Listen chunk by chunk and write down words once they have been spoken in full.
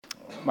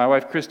My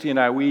wife Christy and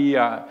I, we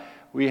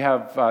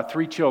have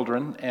 3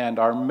 children, and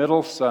our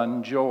middle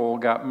son Joel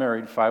got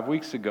married 5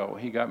 weeks ago.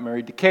 He got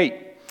married to Kate,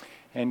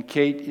 and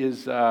Kate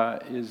is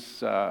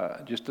just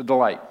a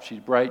delight. She's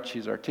bright,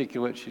 she's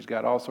articulate, she's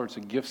got all sorts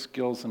of gifts,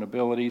 skills, and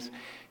abilities,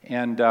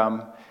 and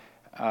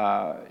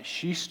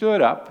she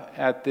stood up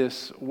at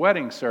this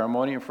wedding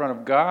ceremony in front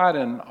of God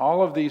and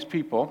all of these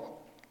people.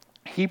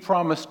 He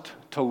promised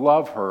to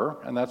love her,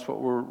 and that's what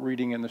we're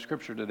reading in the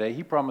scripture today.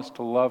 He promised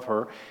to love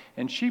her,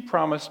 and she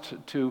promised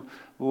to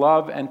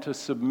love and to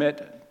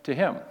submit to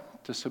him,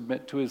 to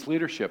submit to his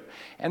leadership.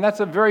 And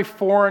that's a very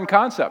foreign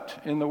concept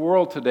in the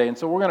world today, and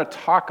so we're going to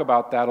talk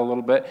about that a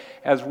little bit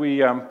as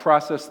we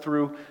process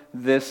through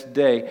this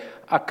day.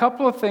 A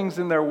couple of things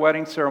in their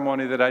wedding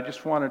ceremony that I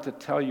just wanted to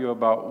tell you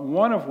about,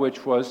 one of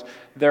which was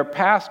their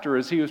pastor,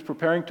 as he was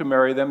preparing to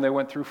marry them, they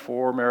went through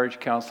 4 marriage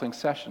counseling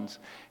sessions.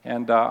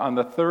 And on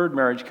the 3rd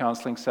marriage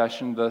counseling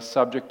session, the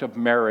subject of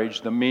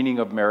marriage, the meaning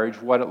of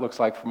marriage, what it looks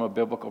like from a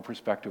biblical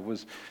perspective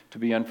was to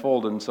be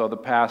unfolded. And so the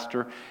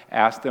pastor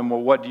asked them,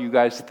 well, what do you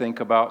guys think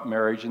about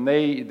marriage? And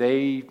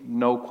they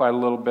know quite a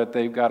little bit.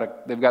 They've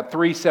got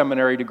 3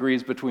 seminary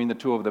degrees between the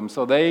 2 of them.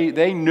 So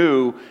they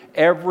knew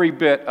every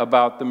bit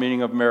about the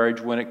meaning of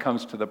marriage when it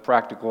comes to the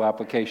practical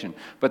application.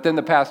 But then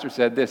the pastor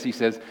said this, he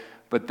says,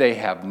 but they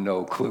have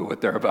no clue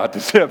what they're about to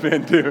step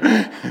into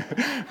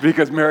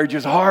because marriage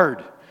is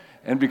hard.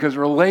 And because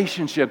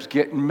relationships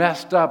get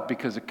messed up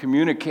because of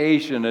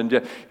communication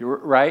and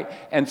right,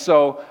 and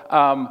so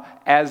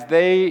as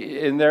they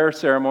in their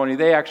ceremony,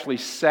 they actually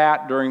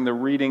sat during the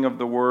reading of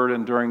the word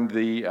and during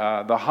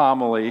the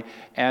homily.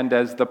 And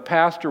as the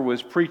pastor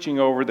was preaching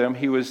over them,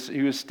 he was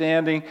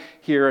standing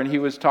here and he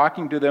was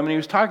talking to them, and he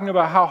was talking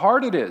about how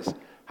hard it is.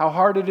 How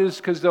hard it is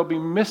because there'll be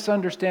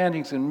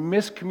misunderstandings and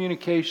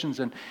miscommunications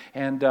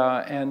and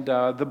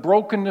the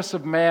brokenness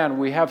of man.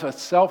 We have a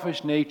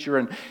selfish nature,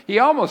 and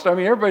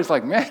everybody's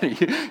like, man,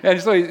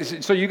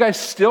 and so you guys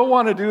still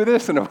want to do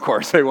this? And of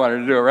course they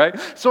wanted to do it, right?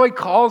 So he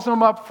calls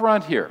them up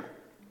front here,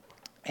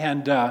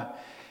 and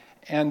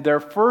their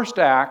first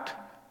act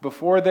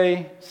before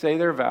they say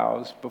their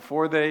vows,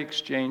 before they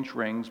exchange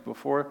rings,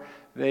 before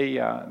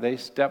they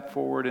step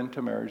forward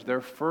into marriage,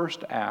 their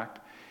first act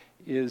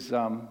is.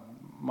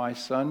 My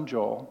son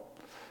Joel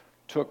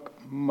took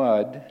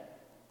mud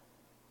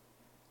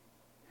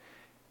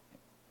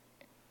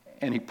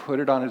and he put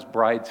it on his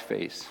bride's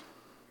face.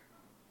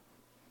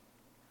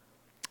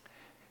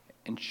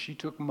 And she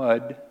took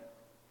mud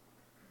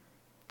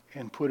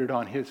and put it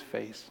on his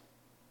face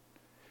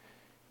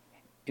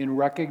in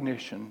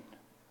recognition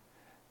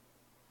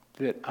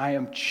that I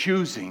am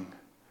choosing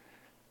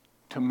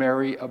to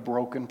marry a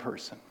broken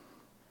person.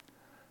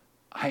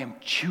 I am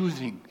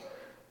choosing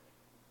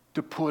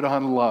to put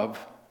on love,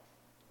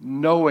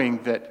 knowing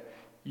that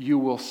you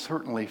will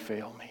certainly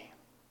fail me.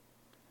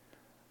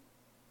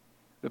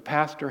 The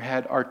pastor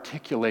had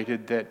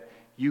articulated that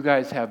you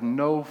guys have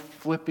no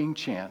flipping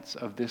chance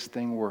of this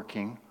thing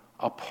working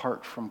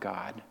apart from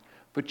God,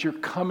 but you're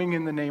coming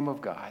in the name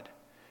of God,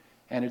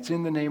 and it's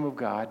in the name of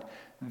God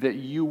that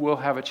you will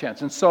have a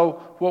chance. And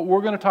so what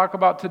we're going to talk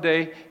about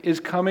today is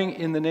coming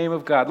in the name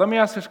of God. Let me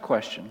ask this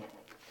question.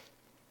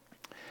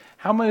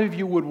 How many of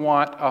you would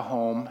want a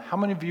home? How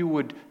many of you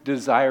would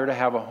desire to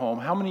have a home?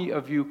 How many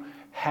of you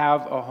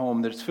have a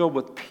home that's filled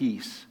with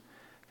peace,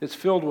 that's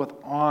filled with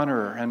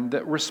honor, and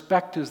that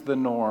respect is the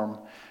norm?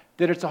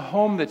 That it's a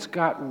home that's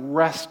got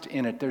rest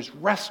in it. There's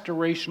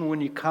restoration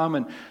when you come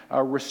and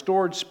a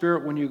restored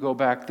spirit when you go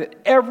back. That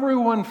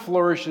everyone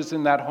flourishes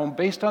in that home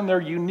based on their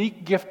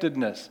unique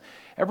giftedness.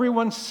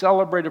 Everyone's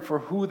celebrated for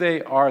who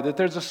they are. That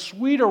there's a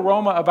sweet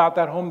aroma about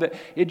that home that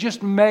it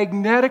just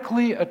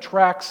magnetically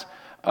attracts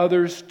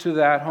others to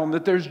that home,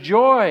 that there's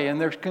joy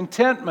and there's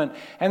contentment,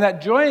 and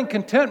that joy and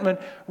contentment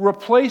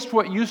replaced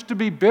what used to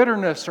be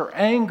bitterness or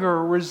anger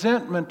or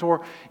resentment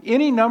or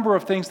any number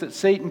of things that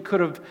Satan could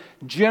have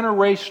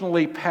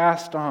generationally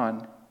passed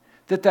on,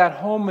 that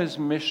home is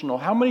missional.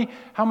 How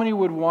many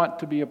would want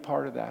to be a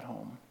part of that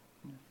home?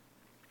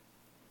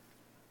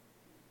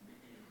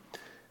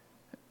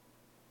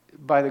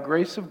 By the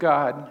grace of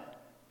God,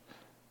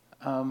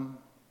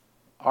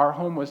 our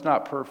home was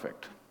not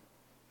perfect.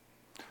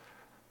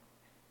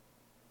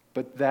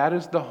 But that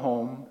is the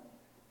home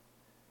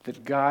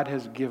that God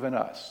has given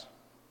us.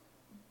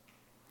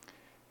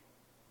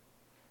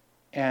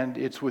 And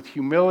it's with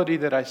humility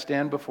that I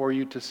stand before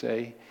you to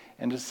say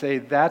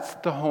that's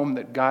the home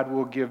that God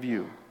will give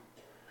you.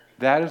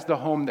 That is the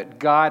home that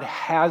God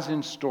has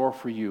in store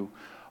for you.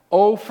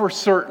 Oh, for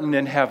certain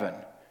in heaven,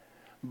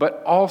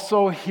 but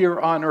also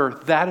here on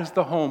earth. That is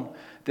the home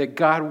that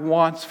God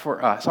wants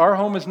for us. Our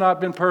home has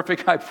not been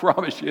perfect. I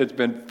promise you it's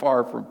been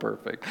far from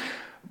perfect.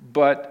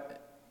 But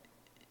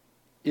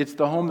it's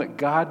the home that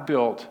God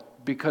built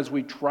because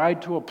we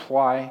tried to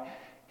apply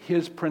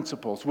His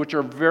principles, which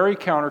are very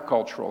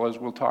countercultural, as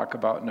we'll talk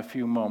about in a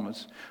few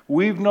moments.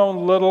 We've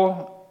known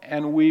little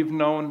and we've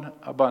known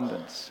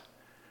abundance.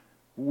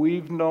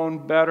 We've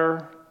known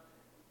better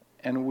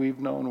and we've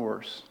known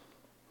worse.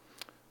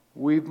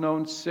 We've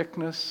known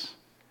sickness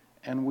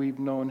and we've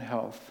known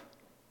health.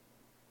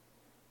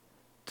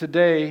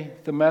 today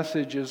the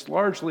message is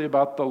largely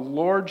about the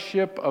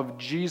lordship of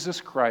Jesus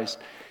Christ.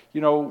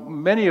 You know,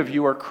 many of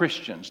you are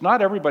Christians.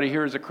 Not everybody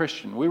here is a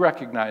Christian. We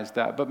recognize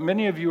that. But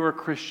many of you are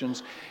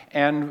Christians.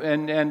 And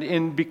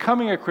in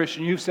becoming a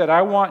Christian, you've said,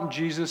 I want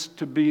Jesus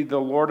to be the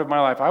Lord of my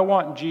life. I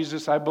want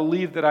Jesus. I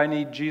believe that I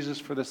need Jesus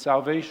for the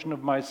salvation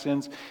of my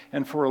sins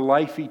and for a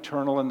life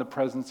eternal in the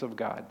presence of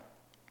God.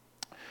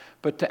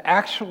 But to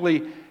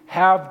actually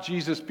have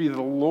Jesus be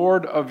the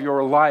Lord of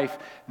your life,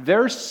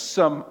 there's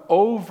some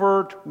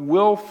overt,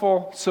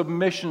 willful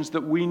submissions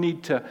that we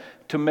need to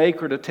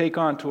make or to take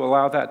on to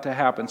allow that to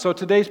happen. So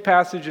today's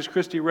passage, as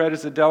Christy read,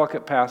 is a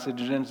delicate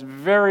passage, and it's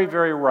very,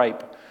 very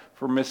ripe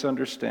for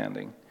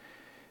misunderstanding.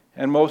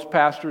 And most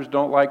pastors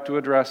don't like to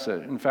address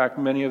it. In fact,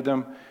 many of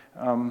them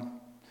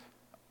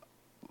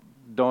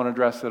don't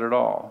address it at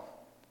all.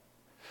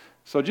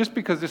 So just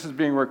because this is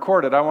being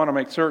recorded, I want to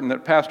make certain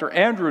that Pastor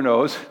Andrew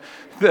knows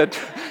that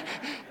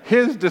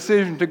his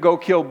decision to go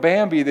kill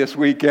Bambi this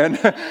weekend,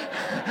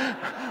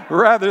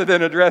 rather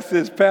than address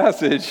this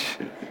passage,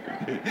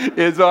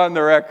 is on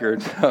the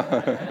record.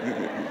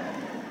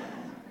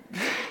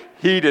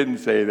 He didn't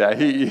say that.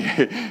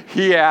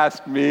 He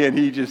asked me, and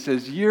he just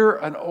says, you're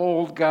an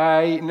old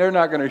guy, and they're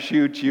not going to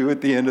shoot you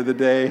at the end of the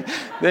day.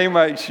 They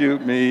might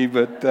shoot me,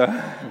 but...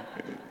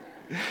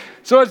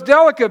 So it's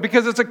delicate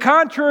because it's a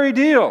contrary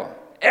deal.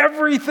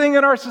 Everything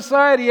in our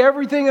society,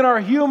 everything in our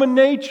human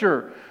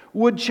nature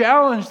would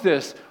challenge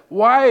this.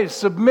 Wives,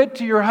 submit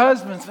to your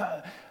husbands.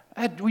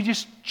 We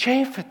just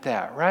chafe at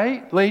that,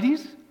 right?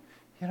 Ladies,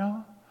 you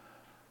know?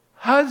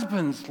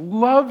 Husbands,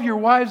 love your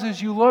wives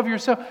as you love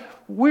yourself.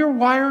 We're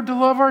wired to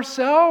love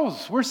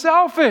ourselves. We're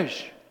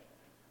selfish.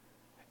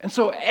 And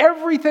so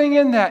everything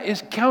in that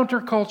is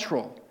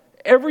countercultural.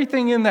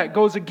 Everything in that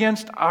goes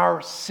against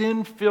our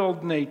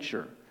sin-filled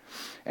nature.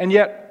 And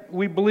yet,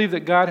 we believe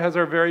that God has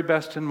our very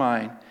best in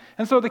mind.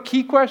 And so the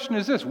key question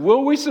is this: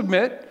 will we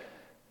submit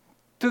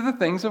to the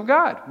things of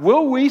God?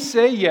 Will we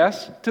say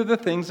yes to the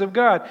things of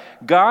God?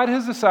 God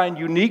has assigned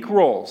unique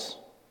roles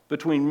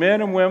between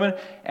men and women,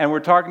 and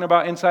we're talking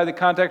about inside the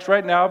context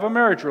right now of a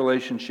marriage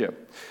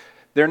relationship.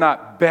 They're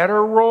not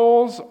better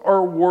roles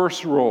or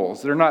worse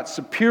roles. They're not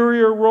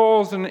superior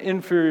roles and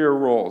inferior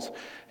roles.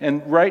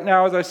 And right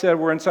now, as I said,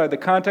 we're inside the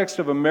context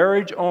of a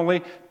marriage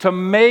only to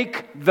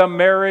make the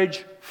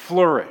marriage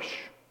flourish,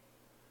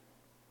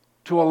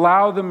 to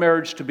allow the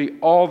marriage to be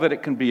all that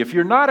it can be. If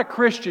you're not a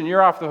Christian,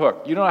 you're off the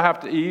hook. You don't have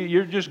to,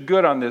 you're just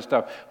good on this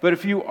stuff. But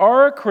if you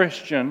are a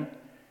Christian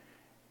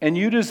and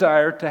you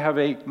desire to have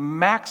a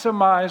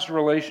maximized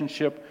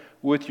relationship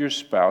with your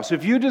spouse,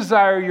 if you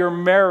desire your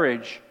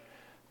marriage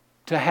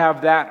to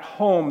have that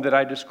home that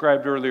I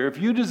described earlier, if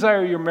you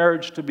desire your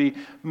marriage to be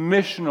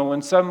missional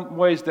in some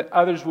ways that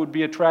others would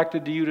be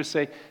attracted to you to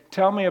say,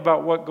 tell me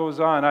about what goes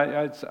on.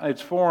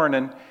 It's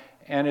foreign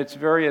and it's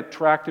very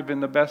attractive in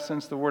the best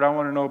sense of the word. I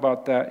want to know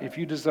about that. If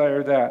you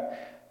desire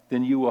that,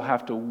 then you will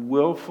have to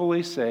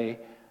willfully say,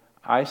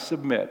 I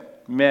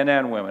submit, men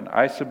and women,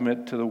 I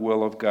submit to the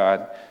will of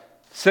God.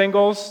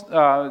 Singles,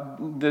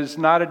 there's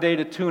not a day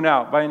to tune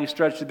out by any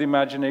stretch of the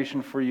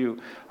imagination for you.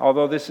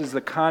 Although this is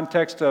the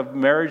context of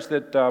marriage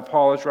that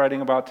Paul is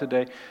writing about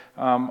today,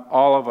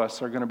 all of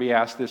us are going to be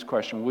asked this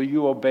question: will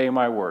you obey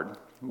my word?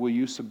 Will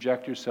you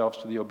subject yourselves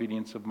to the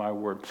obedience of my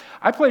word?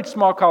 I played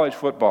small college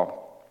football.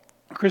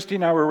 Christy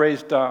and I were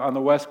raised on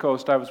the West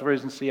Coast. I was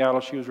raised in Seattle.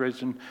 She was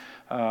raised in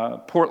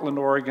Portland,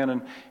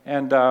 Oregon.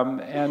 And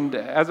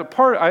as a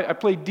part, I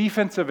played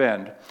defensive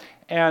end.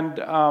 And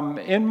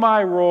in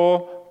my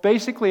role,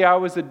 basically, I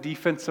was a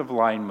defensive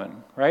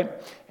lineman, right?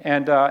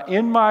 And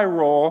in my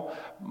role,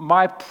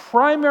 my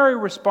primary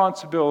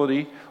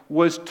responsibility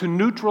was to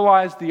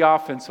neutralize the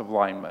offensive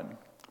lineman.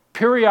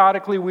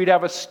 Periodically, we'd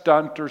have a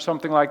stunt or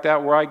something like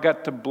that where I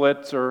got to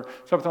blitz or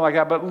something like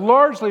that. But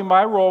largely,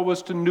 my role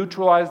was to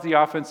neutralize the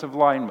offensive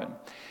lineman.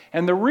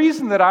 And the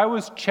reason that I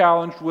was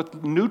challenged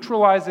with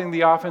neutralizing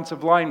the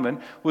offensive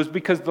lineman was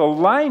because the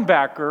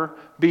linebacker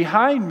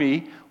behind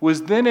me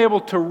was then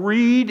able to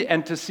read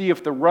and to see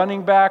if the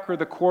running back or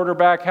the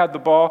quarterback had the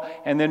ball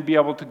and then be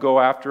able to go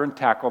after and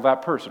tackle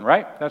that person,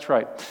 right? That's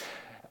right.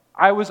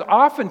 I was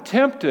often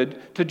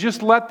tempted to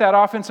just let that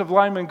offensive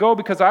lineman go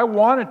because I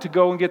wanted to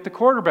go and get the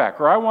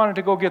quarterback or I wanted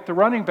to go get the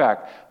running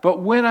back. But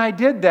when I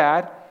did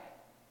that,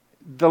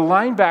 the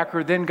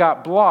linebacker then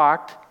got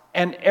blocked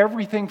and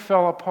everything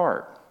fell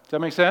apart. Does that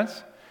make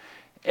sense?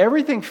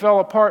 Everything fell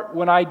apart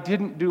when I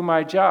didn't do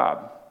my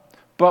job.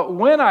 But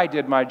when I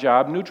did my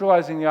job,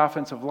 neutralizing the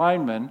offensive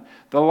lineman,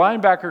 the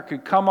linebacker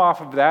could come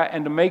off of that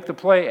and to make the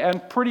play,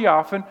 and pretty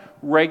often,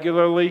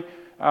 regularly,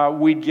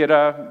 we'd get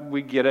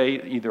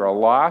either a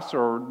loss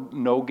or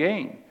no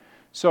gain.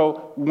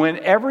 So when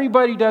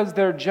everybody does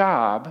their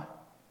job,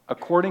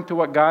 according to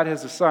what God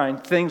has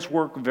assigned, things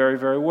work very,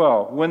 very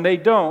well. When they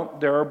don't,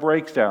 there are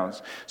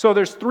breakdowns. So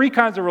there's three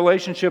kinds of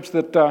relationships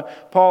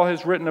that Paul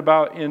has written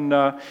about in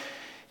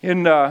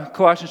In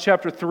Colossians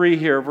chapter 3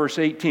 here, verse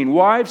 18,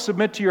 wives,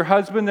 submit to your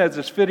husband as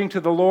is fitting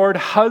to the Lord.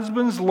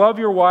 Husbands, love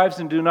your wives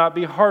and do not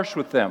be harsh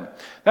with them.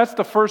 That's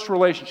the first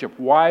relationship,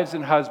 wives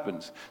and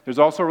husbands. There's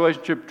also a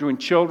relationship between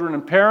children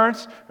and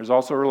parents. There's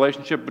also a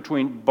relationship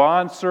between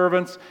bond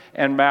servants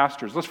and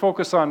masters. Let's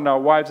focus on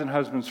wives and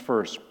husbands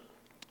first.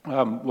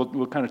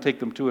 We'll kind of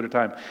take them two at a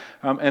time.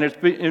 And it's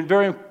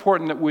very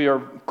important that we are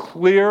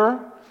clear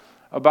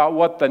about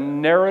what the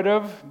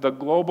narrative, the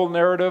global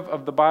narrative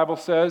of the Bible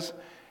says,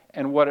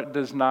 and what it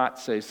does not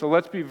say. So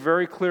let's be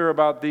very clear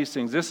about these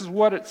things. This is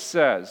what it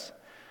says.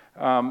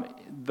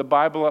 The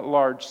Bible at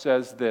large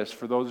says this,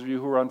 for those of you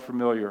who are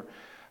unfamiliar.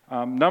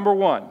 Number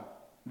one,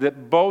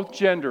 that both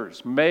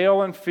genders,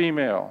 male and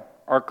female,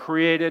 are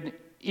created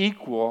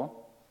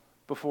equal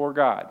before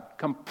God.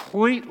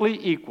 Completely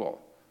equal.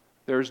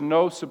 There's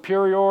no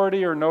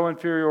superiority or no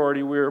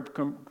inferiority. We are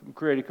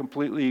created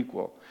completely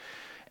equal.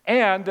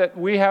 And that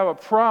we have a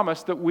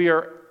promise that we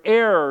are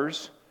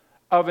heirs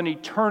of an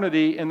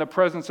eternity in the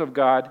presence of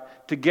God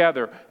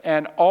together.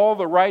 And all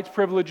the rights,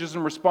 privileges,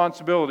 and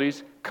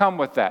responsibilities come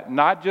with that.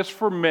 Not just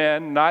for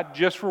men, not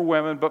just for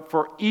women, but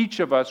for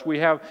each of us, we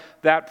have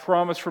that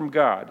promise from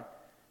God.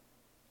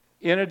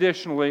 In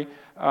additionally,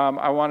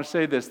 I want to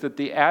say this, that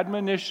the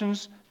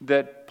admonitions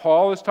that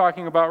Paul is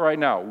talking about right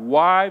now,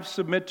 wives,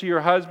 submit to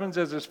your husbands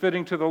as is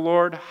fitting to the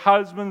Lord.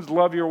 Husbands,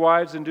 love your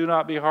wives and do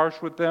not be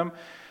harsh with them.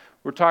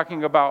 We're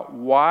talking about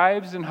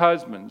wives and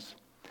husbands.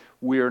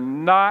 We are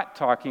not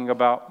talking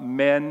about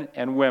men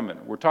and women.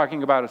 We're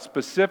talking about a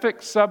specific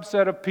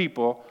subset of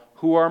people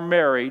who are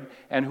married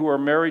and who are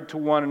married to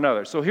one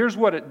another. So here's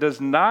what it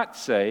does not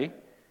say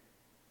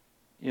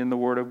in the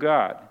Word of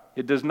God.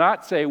 It does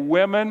not say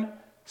women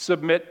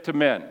submit to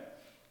men.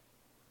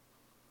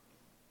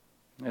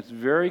 It's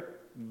very,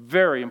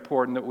 very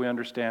important that we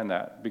understand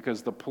that,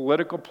 because the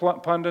political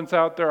pundits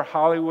out there,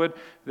 Hollywood,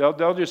 they'll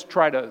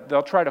try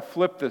to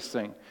flip this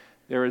thing.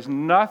 There is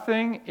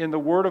nothing in the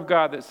Word of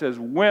God that says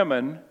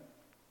women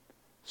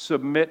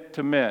submit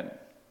to men.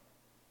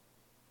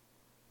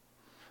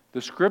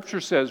 The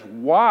Scripture says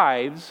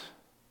wives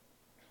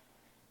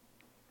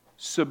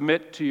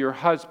submit to your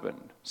husband,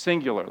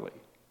 singularly.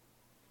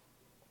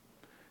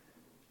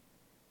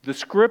 The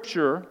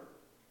Scripture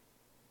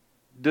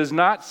does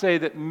not say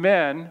that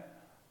men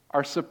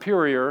are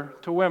superior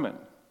to women.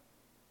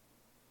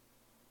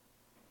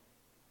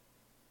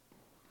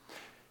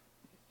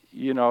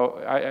 You know,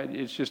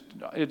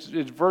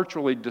 it's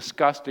virtually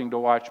disgusting to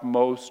watch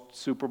most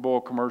Super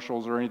Bowl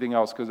commercials or anything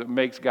else, because it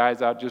makes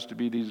guys out just to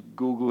be these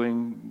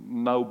Googling,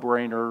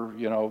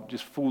 no-brainer,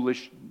 just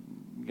foolish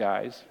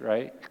guys,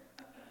 right?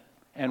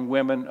 And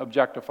women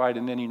objectified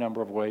in any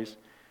number of ways.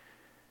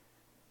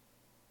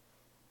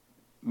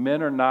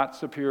 Men are not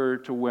superior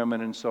to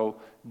women, and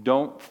so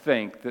don't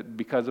think that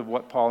because of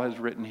what Paul has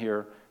written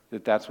here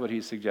that that's what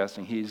he's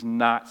suggesting. He's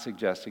not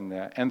suggesting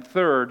that. And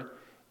third,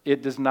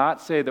 it does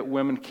not say that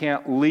women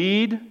can't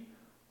lead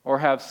or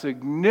have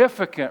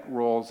significant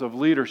roles of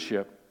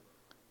leadership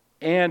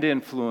and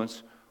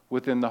influence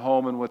within the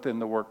home and within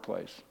the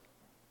workplace.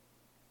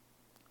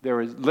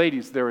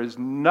 Ladies, there is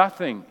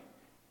nothing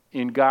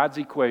in God's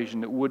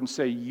equation that wouldn't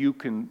say you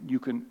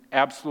can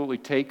absolutely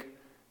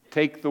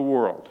take the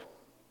world.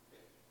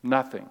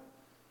 Nothing.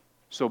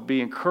 So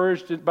be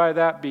encouraged by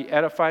that, be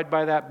edified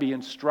by that, be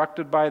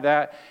instructed by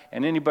that.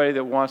 And anybody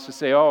that wants to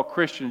say, oh,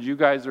 Christians, you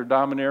guys are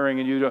domineering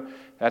and you don't,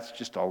 that's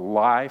just a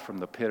lie from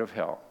the pit of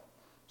hell.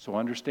 So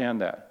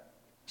understand that.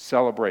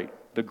 Celebrate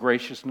the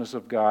graciousness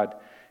of God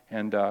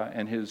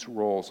and His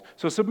roles.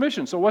 So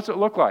submission. So what's it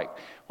look like?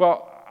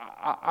 Well,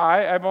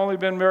 I've only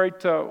been married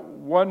to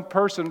one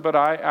person, but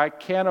I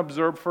can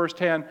observe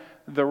firsthand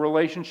the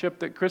relationship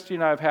that Christy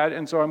and I have had,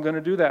 and so I'm going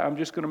to do that. I'm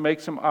just going to make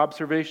some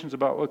observations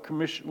about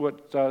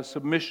what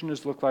submission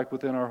has looked like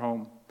within our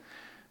home.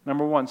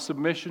 Number one,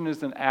 submission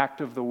is an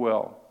act of the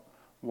will.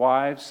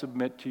 Wives,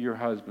 submit to your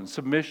husbands.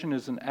 Submission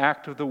is an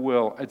act of the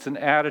will. It's an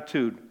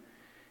attitude.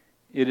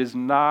 It is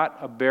not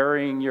a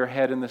burying your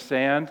head in the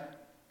sand.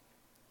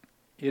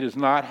 It is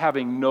not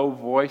having no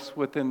voice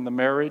within the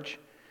marriage.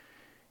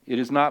 It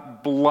is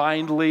not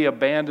blindly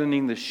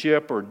abandoning the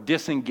ship or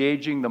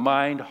disengaging the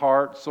mind,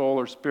 heart, soul,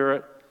 or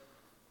spirit.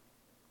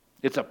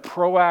 It's a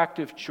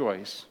proactive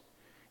choice.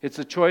 It's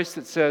a choice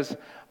that says,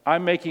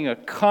 I'm making a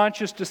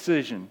conscious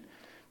decision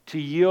to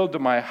yield to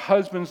my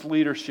husband's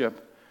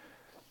leadership,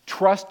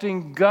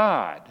 trusting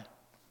God,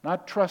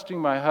 not trusting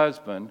my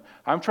husband.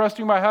 I'm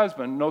trusting my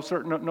husband,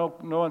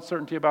 no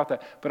uncertainty about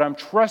that. But I'm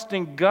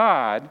trusting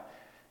God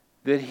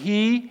that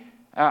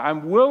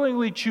I'm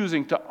willingly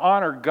choosing to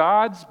honor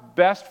God's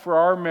best for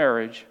our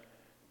marriage,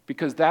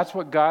 because that's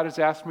what God has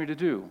asked me to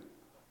do.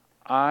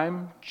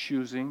 I'm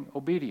choosing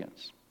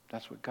obedience.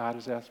 That's what God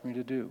has asked me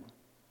to do.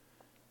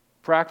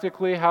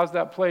 Practically, how's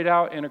that played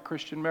out in a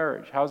Christian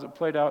marriage? How's it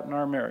played out in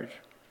our marriage?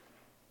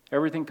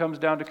 Everything comes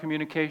down to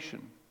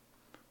communication.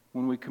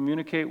 When we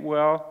communicate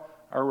well,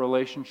 our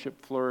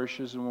relationship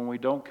flourishes, and when we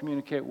don't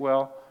communicate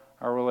well,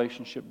 our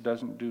relationship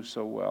doesn't do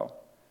so well.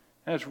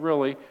 And it's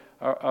really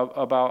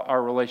about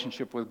our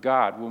relationship with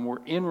God. When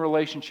we're in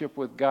relationship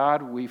with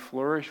God, we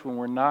flourish. When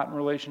we're not in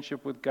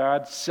relationship with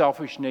God,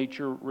 selfish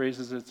nature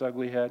raises its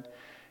ugly head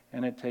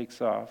and it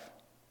takes off.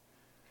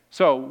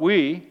 So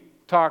we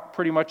talk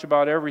pretty much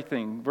about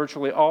everything.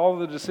 Virtually all of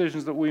the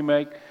decisions that we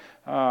make,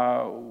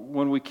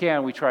 when we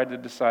can, we try to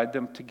decide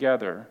them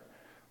together.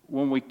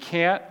 When we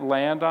can't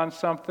land on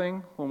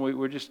something, when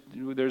we're just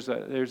there's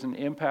an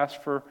impasse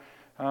for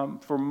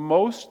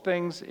most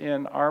things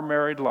in our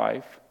married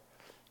life,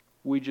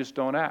 we just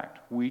don't act.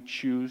 We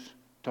choose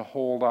to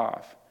hold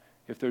off.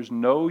 If there's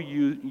no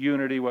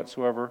unity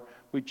whatsoever,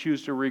 we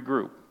choose to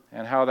regroup.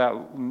 And how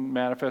that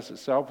manifests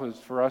itself is,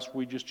 for us,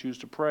 we just choose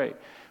to pray.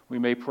 We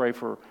may pray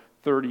for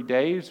 30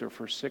 days or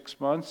for 6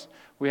 months.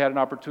 We had an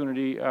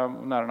opportunity,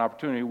 not an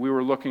opportunity, we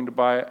were looking to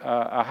buy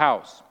a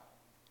house.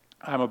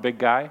 I'm a big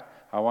guy.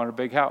 I want a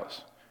big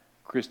house.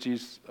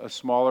 Christy's a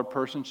smaller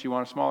person. She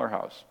wants a smaller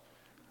house.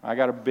 I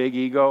got a big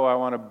ego. I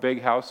want a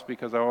big house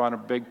because I want a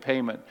big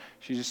payment.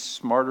 She's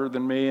smarter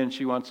than me, and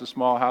she wants a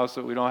small house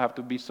that we don't have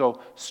to be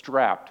so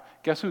strapped.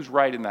 Guess who's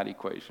right in that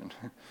equation?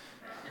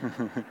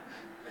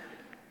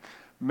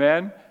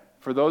 Men,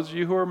 for those of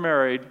you who are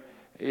married,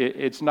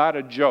 it's not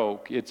a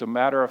joke. It's a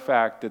matter of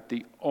fact that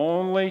the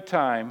only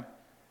time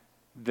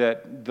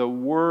that the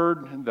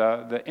word,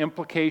 the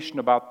implication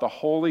about the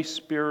Holy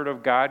Spirit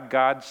of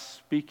God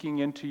speaking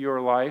into your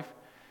life,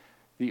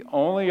 the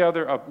only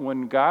other,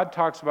 when God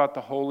talks about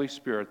the Holy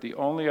Spirit, the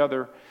only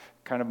other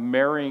kind of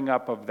marrying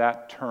up of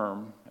that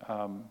term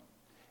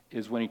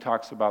is when he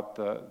talks about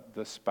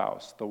the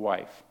spouse, the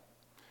wife.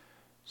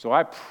 So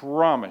I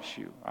promise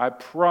you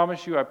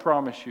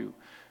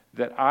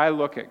that I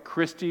look at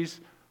Christy's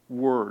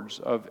words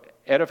of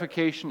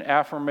edification,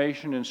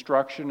 affirmation,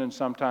 instruction, and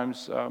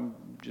sometimes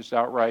just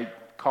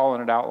outright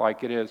calling it out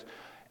like it is,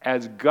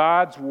 as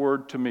God's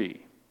word to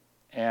me.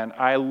 And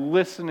I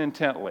listen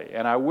intently.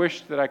 And I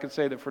wish that I could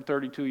say that for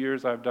 32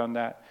 years I've done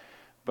that.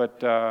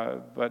 But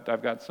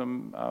I've got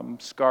some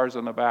scars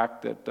on the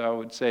back that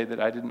would say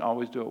that I didn't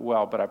always do it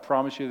well. But I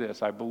promise you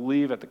this, I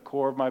believe at the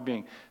core of my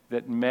being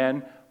that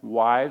men,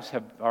 wives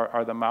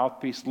are the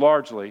mouthpiece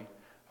largely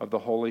of the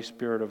Holy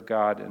Spirit of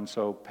God. And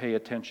so pay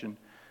attention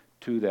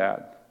to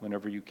that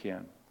whenever you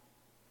can.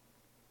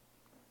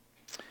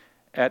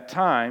 At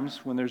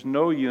times, when there's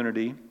no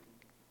unity,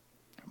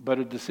 but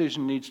a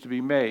decision needs to be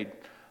made.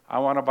 I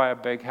want to buy a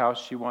big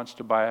house. She wants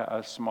to buy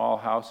a small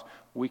house.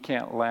 We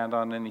can't land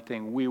on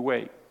anything. We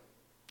wait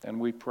and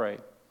we pray.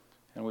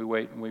 And we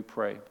wait and we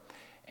pray.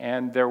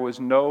 And there was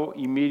no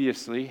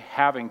immediacy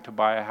having to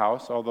buy a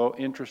house, although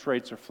interest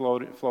rates are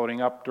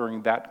floating up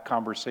during that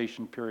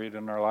conversation period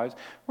in our lives.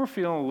 We're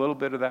feeling a little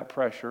bit of that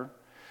pressure.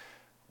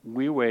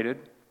 We waited.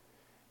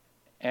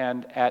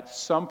 And at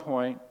some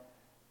point,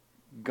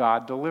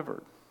 God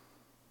delivered.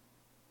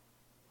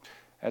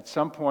 At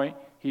some point,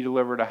 he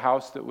delivered a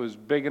house that was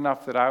big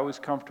enough that I was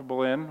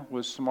comfortable in,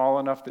 was small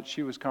enough that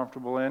she was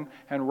comfortable in,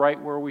 and right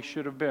where we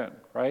should have been,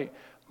 right?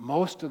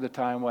 Most of the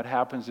time what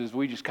happens is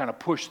we just kind of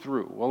push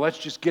through. Well, let's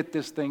just get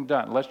this thing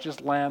done. Let's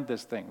just land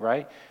this thing,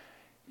 right?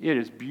 It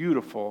is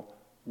beautiful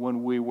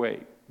when we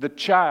wait. The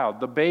child,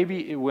 the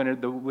baby, when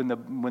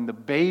the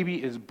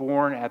baby is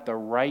born at the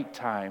right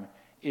time,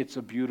 it's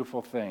a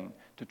beautiful thing.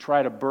 To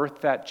try to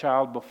birth that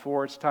child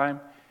before it's time,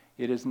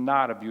 it is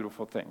not a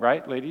beautiful thing.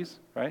 Right, ladies?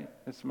 Right?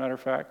 As a matter of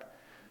fact.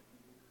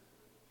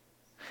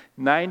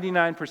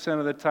 99%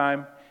 of the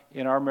time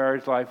in our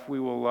marriage life, we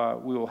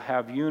will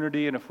have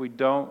unity, and if we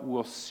don't,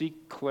 we'll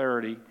seek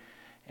clarity.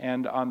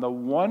 And on the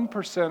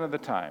 1% of the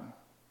time,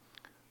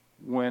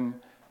 when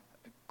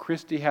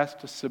Christy has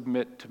to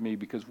submit to me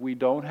because we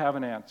don't have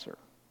an answer,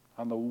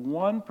 on the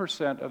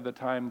 1% of the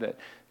time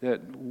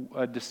that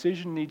a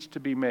decision needs to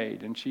be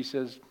made, and she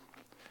says,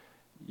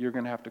 you're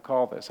going to have to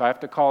call this. I have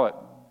to call it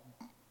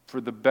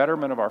for the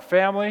betterment of our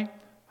family.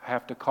 I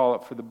have to call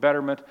it for the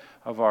betterment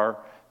of our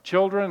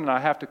children, and I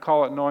have to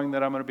call it knowing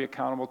that I'm going to be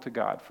accountable to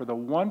God. For the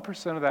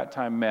 1% of that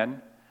time,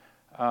 men,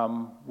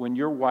 when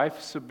your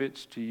wife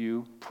submits to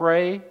you,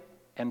 pray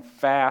and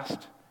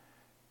fast,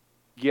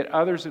 get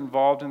others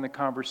involved in the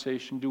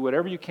conversation, do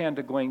whatever you can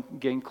to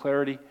gain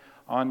clarity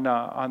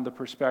on the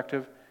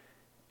perspective,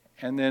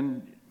 and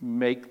then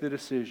make the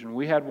decision.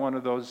 We had one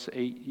of those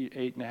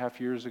eight and a half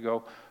years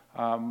ago.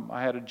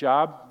 I had a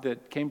job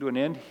that came to an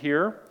end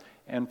here,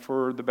 and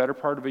for the better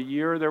part of a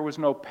year, there was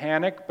no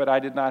panic, but I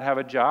did not have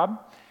a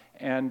job.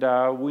 And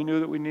we knew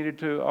that we needed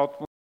to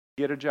ultimately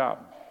get a job.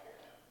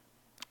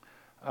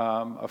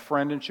 A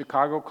friend in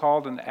Chicago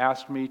called and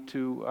asked me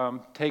to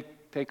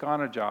take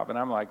on a job. And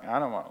I'm like, I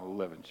don't want to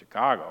live in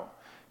Chicago.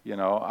 You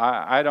know,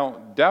 I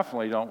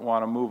definitely don't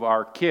want to move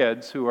our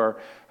kids who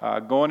are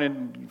going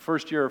in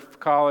first year of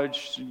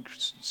college,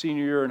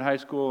 senior year in high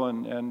school,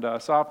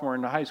 and sophomore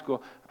in high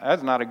school.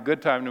 That's not a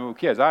good time to move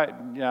kids.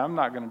 I'm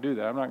not going to do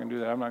that. I'm not going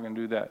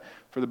to do that.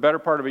 For the better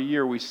part of a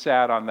year, we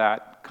sat on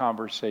that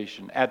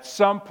conversation. At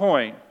some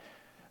point,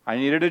 I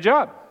needed a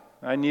job.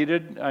 I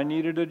needed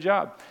a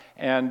job.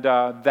 And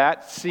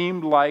that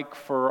seemed like,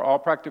 for all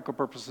practical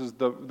purposes,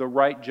 the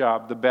right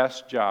job, the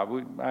best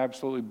job. I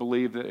absolutely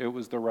believe that it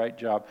was the right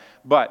job.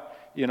 But,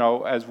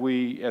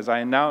 as I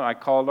announced, I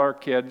called our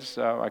kids,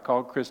 I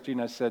called Christy,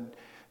 and I said,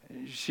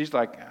 she's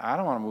like, I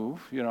don't want to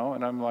move,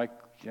 and I'm like,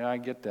 yeah, I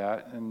get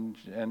that.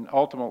 And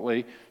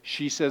ultimately,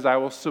 she says, I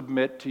will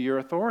submit to your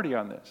authority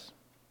on this.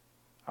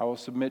 I will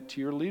submit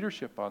to your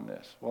leadership on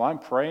this. Well, I'm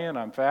praying,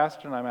 I'm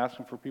fasting, I'm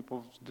asking for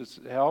people's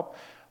help.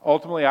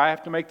 Ultimately, I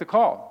have to make the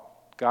call.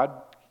 God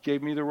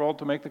gave me the role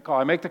to make the call.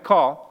 I make the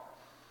call,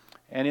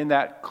 and in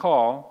that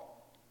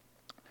call,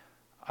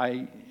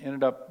 I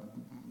ended up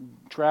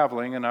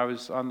traveling, and I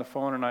was on the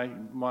phone, and I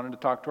wanted to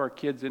talk to our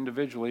kids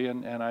individually,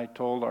 and I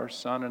told our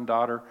son and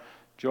daughter,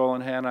 Joel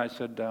and Hannah, I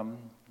said,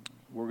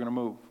 we're going to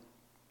move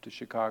to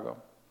Chicago.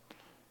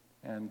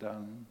 And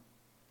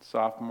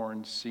sophomore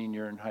and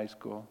senior in high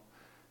school.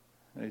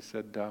 They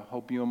said,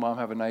 hope you and Mom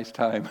have a nice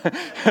time.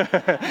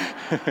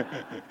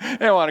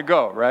 They want to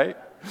go, right?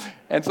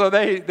 And so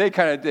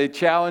they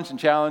challenged,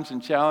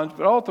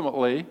 but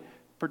ultimately,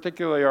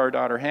 particularly our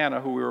daughter Hannah,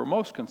 who we were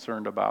most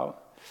concerned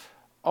about,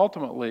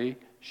 ultimately,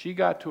 she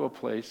got to a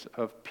place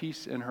of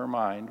peace in her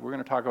mind. We're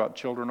going to talk about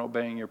children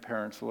obeying your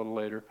parents a little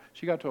later.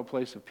 She got to a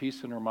place of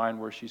peace in her mind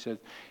where she said,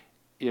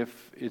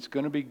 if it's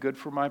going to be good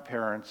for my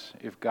parents,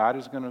 if God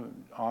is going to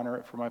honor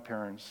it for my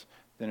parents,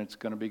 then it's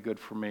going to be good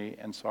for me,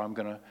 and so I'm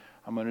going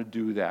to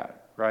do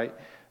that, right?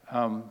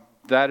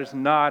 That is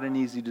not an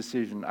easy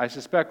decision. I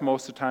suspect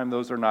most of the time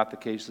those are not the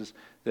cases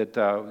that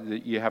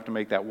you have to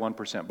make that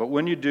 1%. But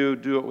when you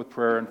do it with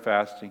prayer and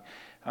fasting.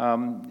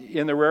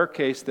 In the rare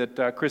case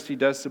that Christy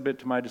does submit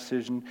to my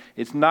decision,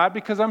 it's not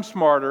because I'm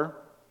smarter,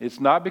 it's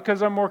not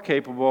because I'm more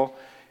capable,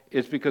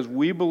 it's because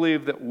we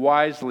believe that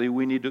wisely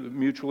we need to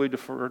mutually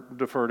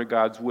defer to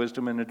God's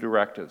wisdom and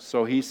directives.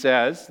 So he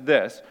says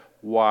this,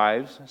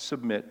 wives,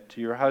 submit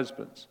to your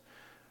husbands.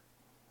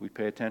 We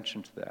pay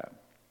attention to that.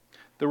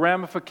 The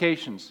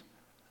ramifications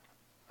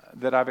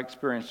that I've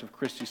experienced of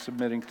Christy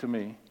submitting to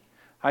me.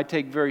 I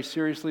take very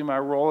seriously my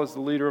role as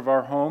the leader of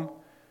our home.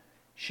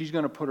 She's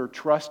going to put her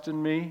trust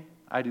in me.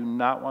 I do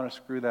not want to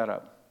screw that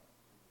up.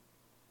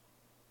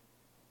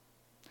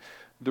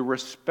 The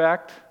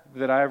respect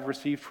that I have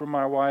received from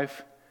my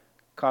wife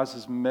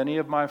causes many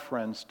of my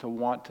friends to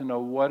want to know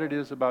what it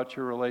is about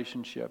your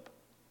relationship,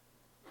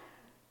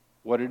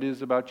 what it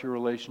is about your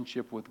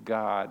relationship with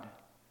God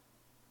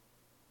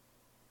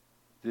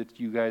that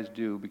you guys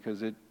do,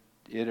 because it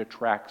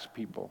attracts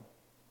people.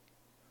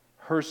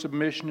 Her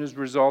submission has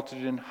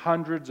resulted in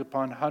hundreds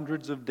upon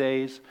hundreds of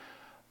days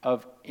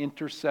of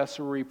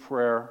intercessory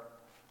prayer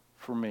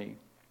for me.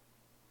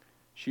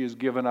 She has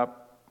given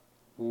up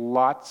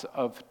lots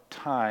of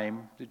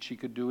time that she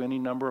could do any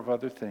number of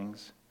other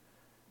things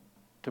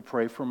to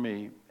pray for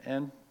me,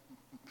 and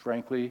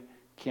frankly,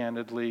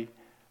 candidly,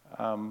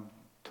 to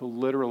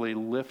literally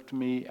lift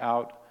me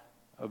out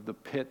of the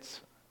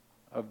pits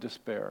of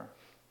despair.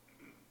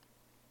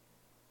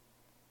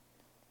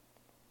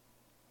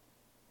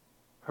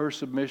 Her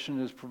submission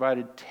has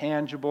provided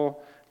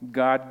tangible,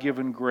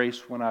 God-given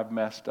grace when I've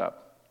messed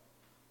up.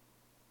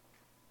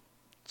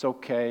 It's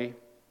okay.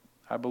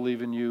 I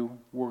believe in you.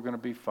 We're going to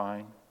be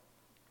fine.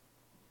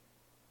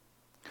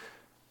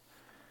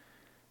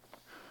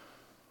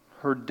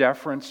 Her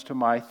deference to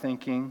my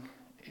thinking,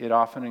 it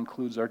often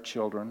includes our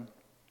children.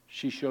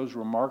 She shows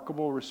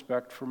remarkable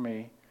respect for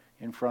me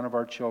in front of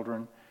our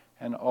children,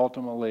 and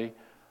ultimately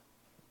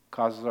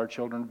causes our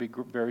children to be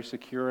very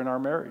secure in our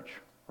marriage,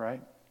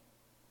 right?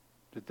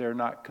 That they're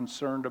not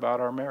concerned about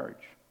our marriage.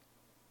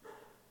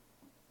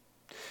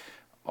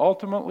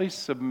 Ultimately,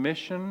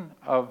 submission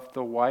of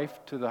the wife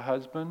to the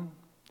husband,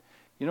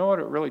 you know what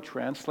it really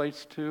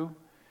translates to?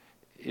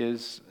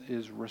 Is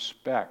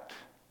respect.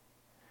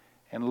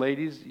 And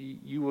ladies,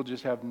 you will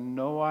just have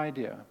no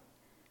idea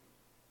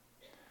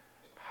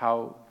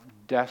how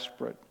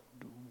desperate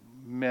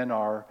men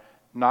are,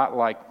 not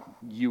like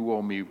you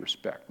owe me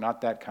respect,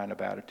 not that kind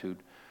of attitude,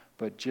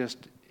 but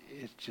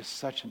it's just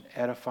such an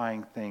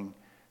edifying thing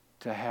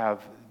to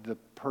have the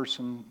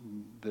person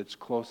that's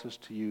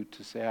closest to you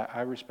to say,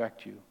 I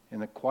respect you. In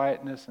the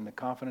quietness and the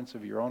confidence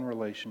of your own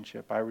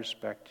relationship, I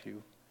respect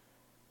you.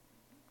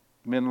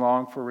 Men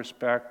long for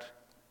respect.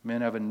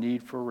 Men have a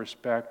need for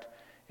respect.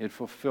 It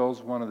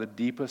fulfills one of the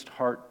deepest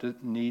heart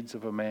needs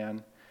of a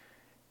man,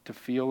 to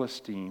feel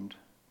esteemed.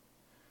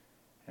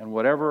 And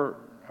whatever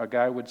a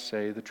guy would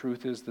say, the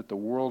truth is that the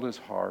world is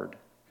hard.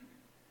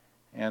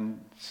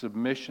 And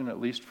submission, at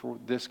least for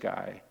this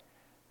guy,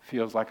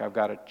 feels like I've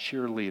got a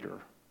cheerleader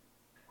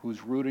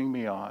who's rooting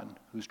me on,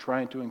 who's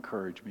trying to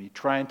encourage me,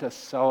 trying to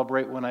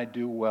celebrate when I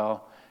do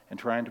well, and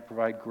trying to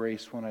provide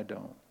grace when I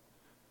don't.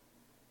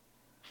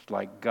 It's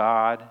like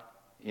God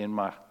in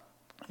my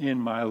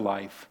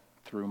life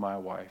through my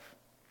wife.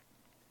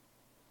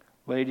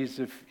 Ladies,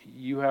 if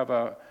you have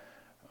a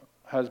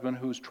husband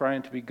who's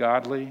trying to be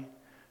godly,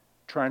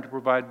 trying to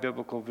provide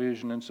biblical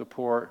vision and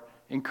support,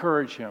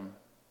 encourage him,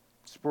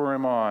 spur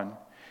him on.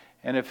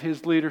 And if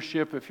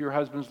your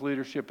husband's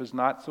leadership is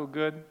not so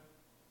good,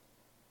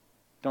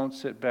 don't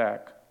sit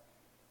back.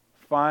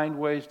 find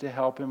ways to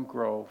help him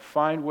grow.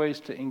 Find ways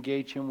to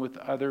engage him with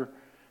other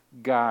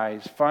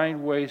guys.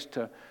 Find ways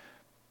to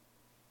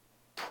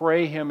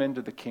pray him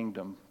into the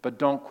kingdom. But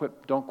don't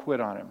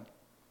quit on him.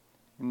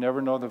 You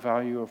never know the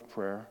value of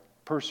prayer.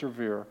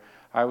 Persevere.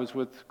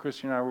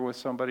 Christy and I were with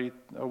somebody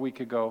a week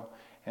ago,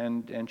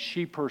 and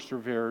she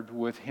persevered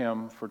with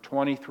him for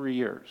 23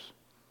 years.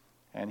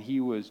 And he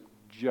was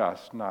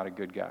just not a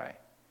good guy.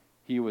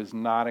 He was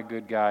not a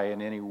good guy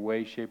in any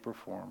way, shape, or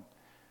form.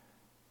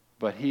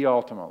 But he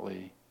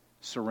ultimately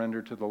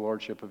surrendered to the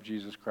lordship of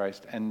Jesus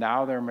Christ, and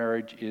now their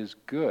marriage is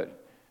good.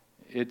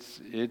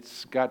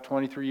 It's got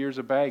 23 years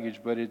of baggage,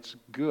 but it's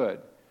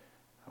good.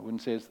 I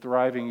wouldn't say it's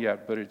thriving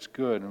yet, but it's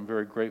good. I'm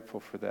very grateful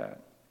for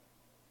that.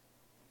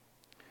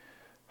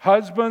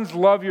 Husbands,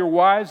 love your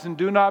wives and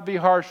do not be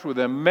harsh with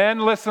them. Men,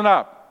 listen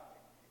up.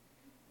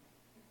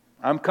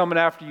 I'm coming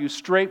after you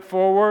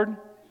straightforward.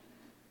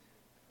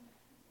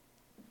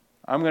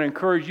 I'm going to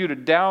encourage you to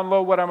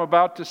download what I'm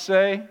about to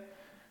say,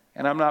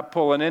 and I'm not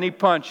pulling any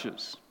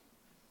punches.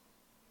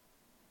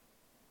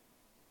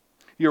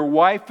 Your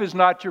wife is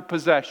not your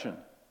possession.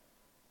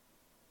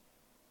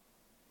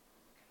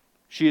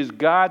 She is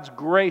God's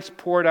grace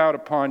poured out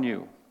upon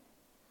you.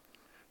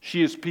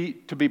 She is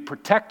to be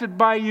protected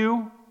by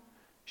you.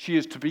 She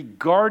is to be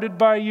guarded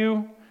by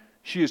you.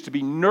 She is to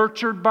be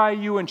nurtured by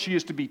you, and she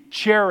is to be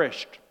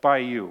cherished by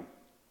you.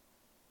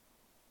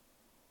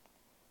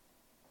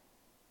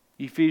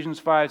 Ephesians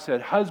 5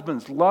 said,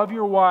 husbands, love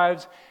your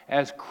wives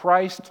as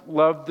Christ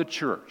loved the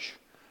church.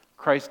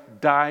 Christ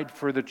died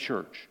for the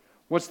church.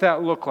 What's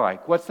that look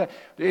like? What's that?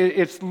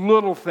 It's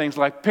little things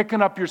like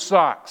picking up your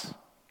socks.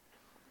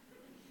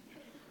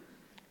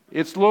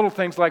 It's little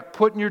things like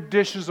putting your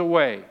dishes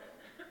away.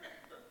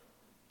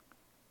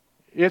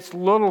 It's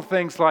little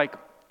things like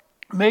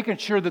making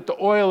sure that the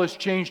oil is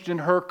changed in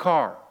her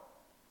car.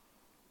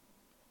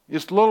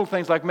 It's little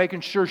things like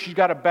making sure she's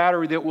got a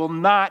battery that will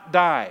not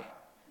die.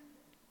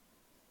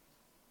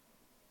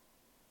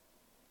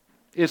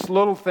 It's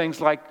little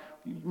things like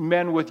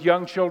men with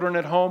young children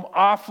at home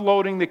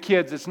offloading the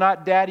kids. It's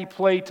not daddy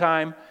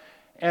playtime.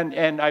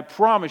 And I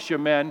promise you,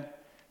 men,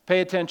 pay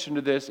attention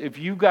to this. If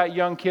you've got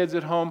young kids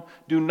at home,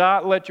 do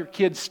not let your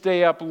kids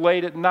stay up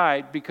late at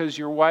night because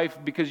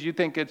you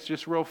think it's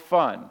just real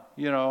fun.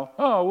 You know,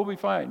 oh, we'll be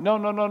fine.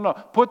 No.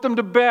 Put them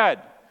to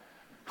bed.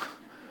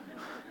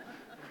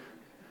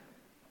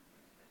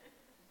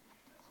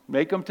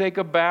 Make them take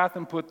a bath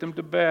and put them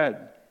to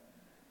bed.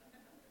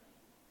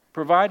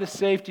 Provide a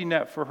safety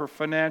net for her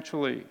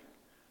financially.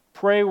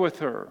 Pray with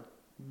her.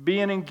 Be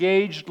an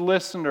engaged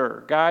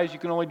listener. Guys, you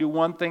can only do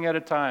one thing at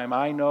a time.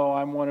 I know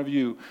I'm one of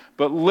you.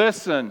 But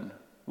listen.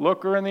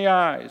 Look her in the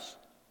eyes.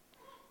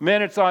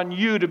 Men, it's on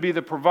you to be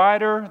the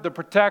provider, the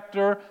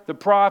protector, the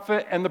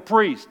prophet, and the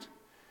priest.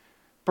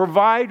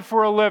 Provide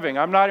for a living.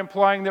 I'm not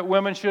implying that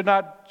women should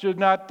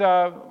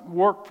not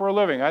work for a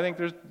living. I think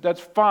that's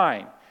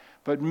fine.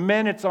 But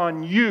men, it's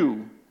on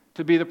you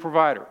to be the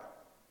provider.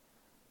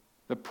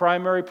 The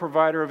primary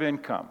provider of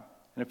income.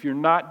 And if you're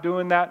not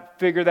doing that,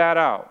 figure that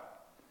out.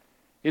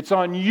 It's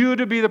on you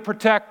to be the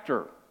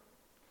protector.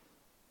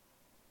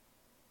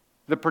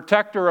 The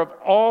protector of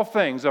all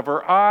things, of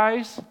her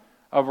eyes,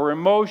 of her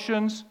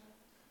emotions,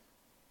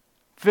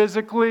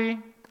 physically.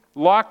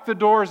 Lock the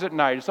doors at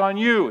night. It's on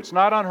you. It's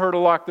not on her to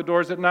lock the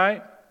doors at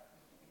night.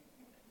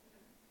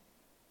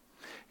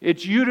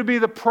 It's you to be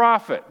the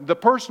prophet, the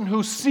person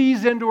who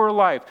sees into her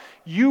life.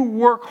 You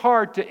work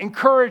hard to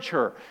encourage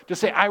her, to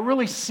say, I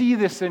really see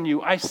this in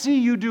you. I see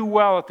you do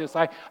well at this.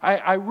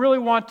 I really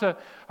want to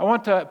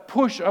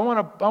push, I want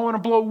to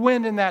blow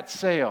wind in that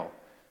sail.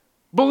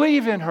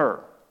 Believe in her.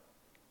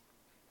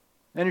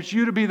 And it's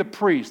you to be the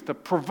priest, the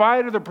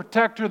provider, the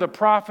protector, the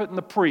prophet, and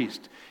the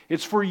priest.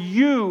 It's for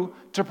you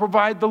to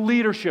provide the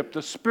leadership,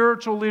 the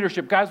spiritual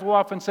leadership. Guys will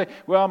often say,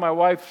 well, my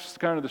wife's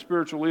kind of the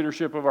spiritual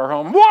leadership of our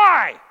home.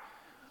 Why?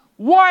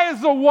 Why is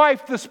the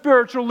wife the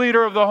spiritual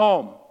leader of the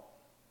home?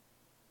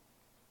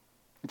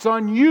 It's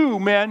on you,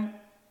 men.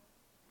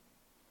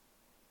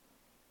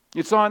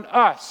 It's on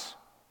us.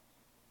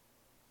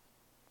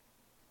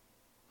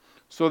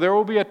 So there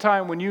will be a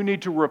time when you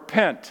need to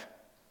repent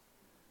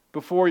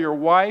before your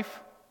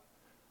wife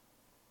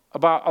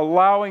about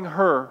allowing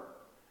her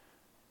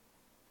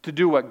to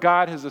do what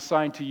God has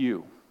assigned to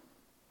you.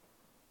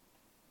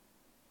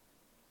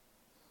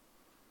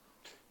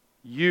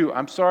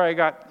 I'm sorry I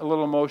got a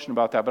little emotional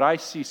about that, but I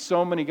see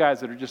so many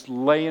guys that are just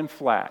laying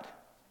flat.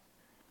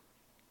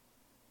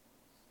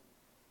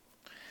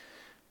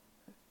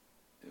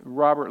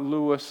 Robert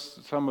Lewis,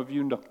 some of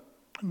you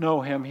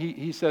know him,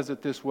 he says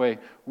it this way: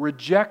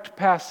 reject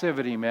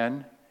passivity,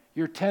 men.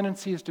 Your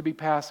tendency is to be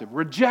passive.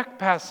 Reject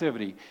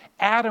passivity.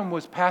 Adam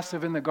was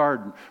passive in the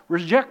garden.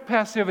 Reject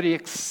passivity.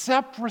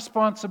 Accept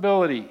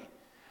responsibility.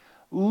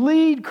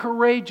 Lead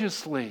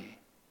courageously.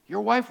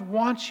 Your wife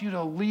wants you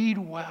to lead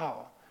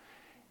well.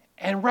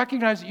 And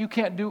recognize that you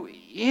can't do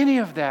any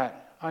of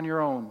that on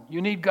your own.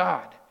 You need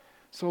God.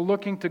 So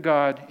looking to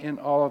God in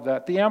all of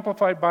that. The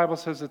Amplified Bible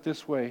says it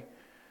this way: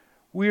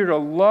 we are to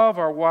love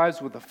our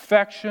wives with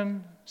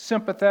affection,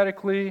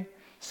 sympathetically,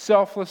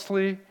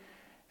 selflessly,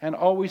 and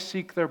always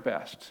seek their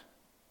best.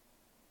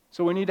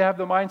 So we need to have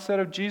the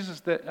mindset of Jesus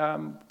that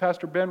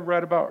Pastor Ben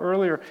read about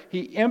earlier.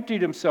 He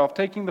emptied himself,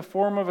 taking the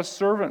form of a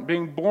servant,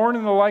 being born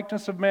in the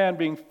likeness of man,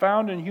 being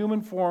found in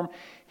human form.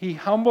 He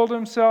humbled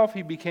himself.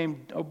 He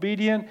became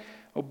obedient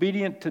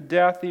to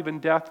death, even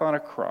death on a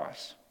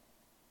cross.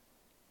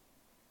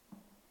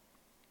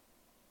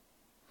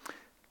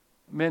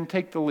 Men,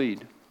 take the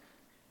lead.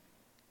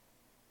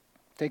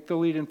 Take the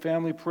lead in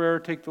family prayer.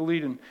 Take the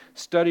lead in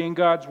studying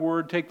God's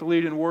Word. Take the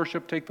lead in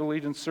worship. Take the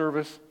lead in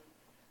service.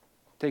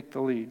 Take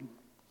the lead.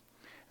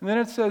 And then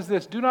it says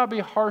this, do not be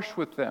harsh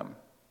with them.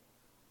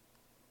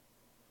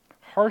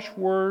 Harsh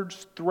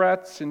words,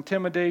 threats,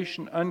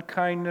 intimidation,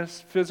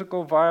 unkindness,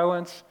 physical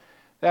violence,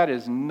 that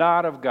is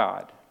not of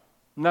God.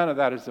 None of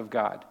that is of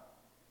God.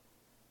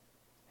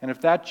 And if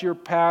that's your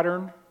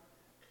pattern,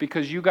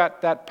 because you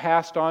got that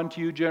passed on to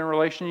you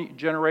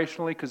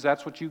generationally, because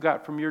that's what you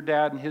got from your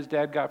dad and his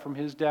dad got from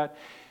his dad,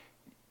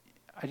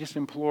 I just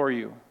implore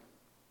you,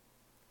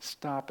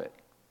 stop it.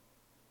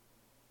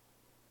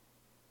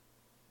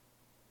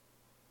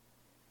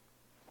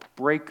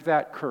 Break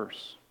that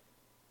curse.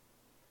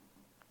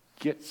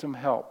 Get some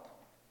help.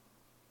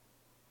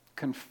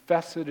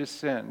 Confess it as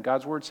sin.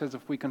 God's Word says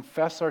if we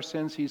confess our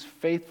sins, He's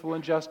faithful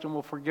and just and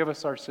will forgive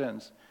us our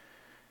sins.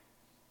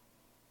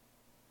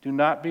 Do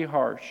not be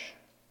harsh.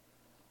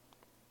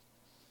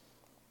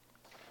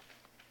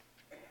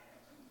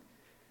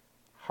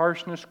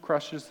 Harshness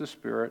crushes the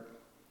spirit,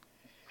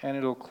 and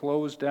it'll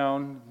close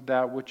down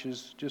that which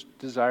is just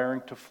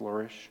desiring to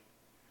flourish.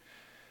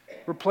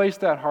 Replace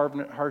that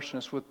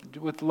harshness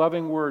with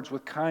loving words,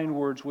 with kind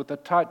words, with a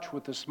touch,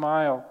 with a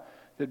smile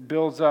that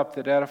builds up,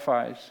 that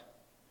edifies.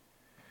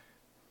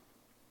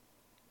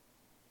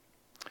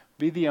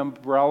 Be the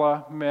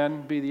umbrella,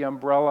 men, be the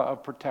umbrella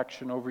of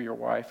protection over your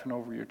wife and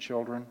over your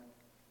children.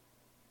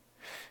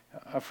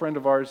 A friend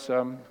of ours,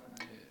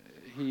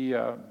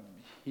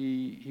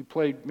 he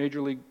played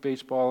Major League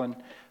Baseball,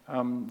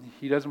 and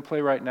he doesn't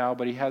play right now,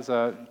 but he has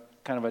a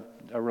kind of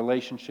a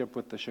relationship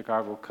with the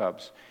Chicago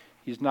Cubs.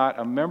 He's not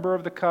a member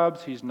of the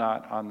Cubs, he's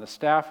not on the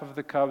staff of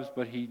the Cubs,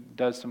 but he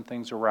does some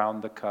things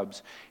around the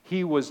Cubs.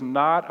 He was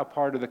not a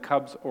part of the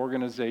Cubs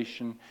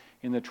organization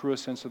in the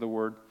truest sense of the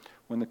word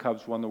when the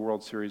Cubs won the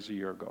World Series a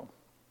year ago.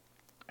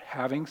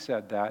 Having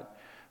said that,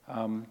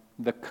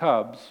 the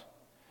Cubs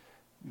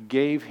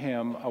gave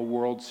him a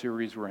World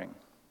Series ring.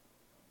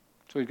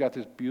 So he's got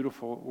this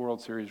beautiful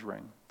World Series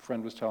ring. A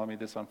friend was telling me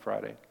this on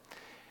Friday.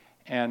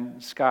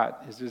 And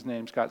Scott is his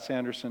name, Scott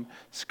Sanderson.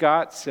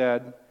 Scott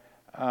said,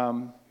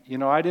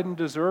 I didn't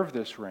deserve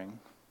this ring.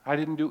 I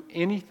didn't do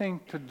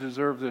anything to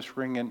deserve this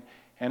ring.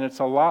 And it's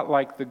a lot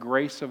like the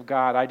grace of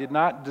God. I did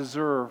not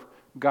deserve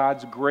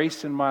God's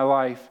grace in my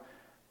life,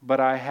 but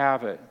I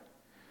have it.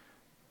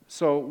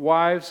 So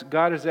wives,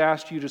 God has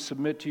asked you to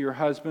submit to your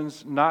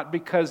husbands, not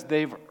because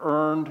they've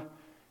earned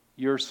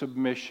your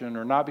submission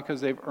or not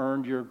because they've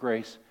earned your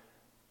grace.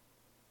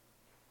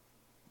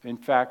 In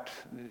fact,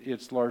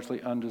 it's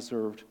largely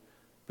undeserved.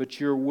 But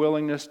your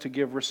willingness to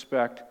give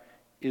respect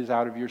is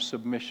out of your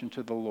submission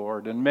to the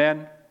Lord. And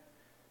men,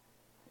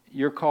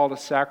 you're called to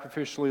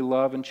sacrificially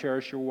love and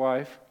cherish your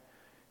wife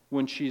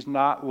when she's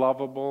not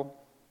lovable.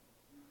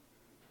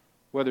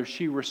 Whether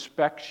she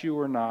respects you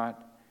or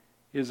not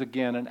is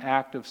again an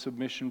act of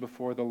submission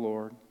before the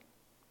Lord.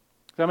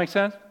 Does that make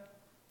sense?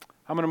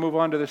 I'm going to move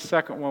on to the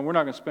second one. We're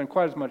not going to spend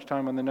quite as much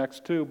time on the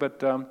next two, but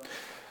the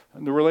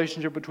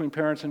relationship between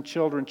parents and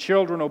children.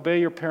 Children, obey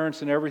your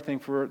parents in everything,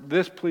 for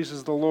this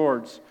pleases the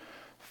Lord.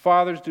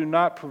 Fathers, do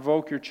not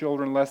provoke your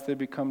children lest they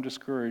become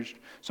discouraged.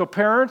 So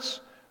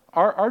parents,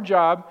 our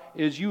job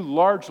is you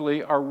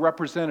largely are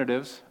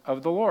representatives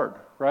of the Lord,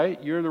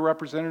 right? You're the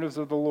representatives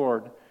of the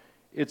Lord.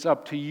 It's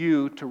up to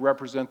you to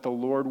represent the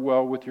Lord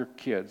well with your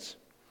kids.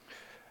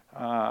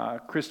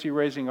 Christy,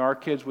 raising our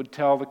kids, would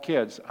tell the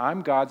kids,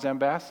 I'm God's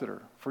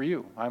ambassador for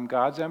you. I'm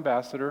God's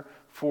ambassador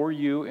for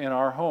you in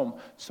our home.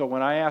 So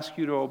when I ask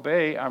you to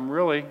obey, I'm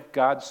really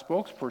God's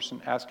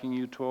spokesperson asking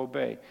you to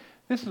obey.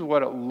 This is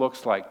what it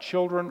looks like.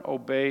 Children,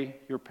 obey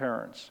your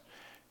parents.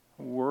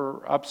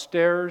 We're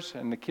upstairs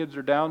and the kids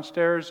are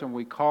downstairs and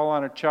we call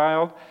on a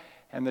child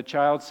and the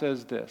child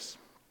says this.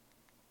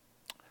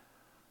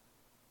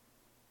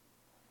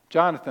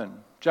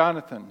 Jonathan,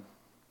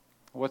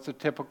 what's the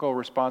typical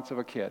response of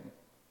a kid?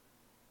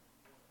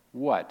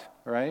 What,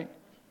 right?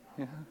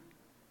 Yeah.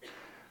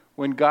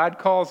 When God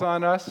calls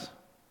on us,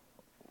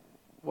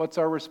 what's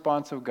our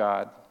response of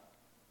God?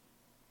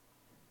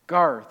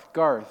 Garth,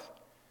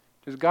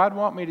 does God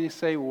want me to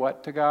say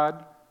what to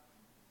God?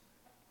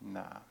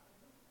 Nah,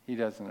 He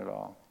doesn't at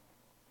all.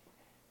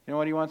 You know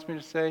what He wants me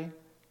to say?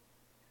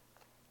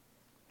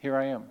 Here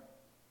I am,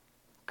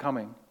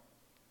 coming.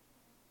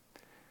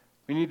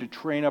 We need to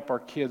train up our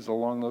kids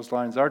along those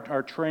lines.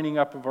 Our training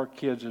up of our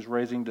kids is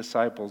raising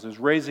disciples, is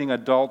raising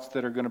adults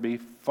that are going to be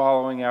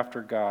following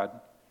after God.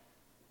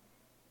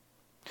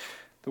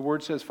 The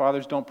Word says,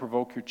 fathers, don't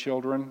provoke your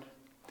children.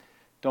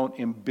 Don't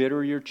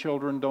embitter your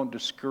children. Don't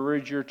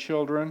discourage your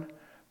children.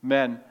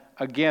 Men,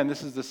 again,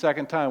 this is the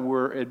second time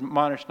we're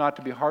admonished not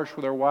to be harsh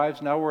with our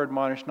wives. Now we're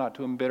admonished not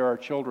to embitter our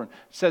children.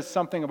 It says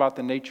something about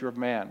the nature of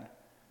man.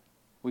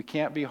 We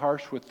can't be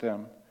harsh with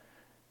them.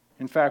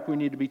 In fact, we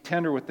need to be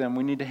tender with them.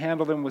 We need to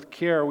handle them with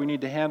care. We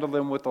need to handle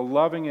them with a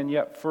loving and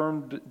yet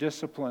firm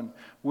discipline.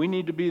 We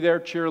need to be their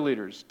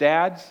cheerleaders.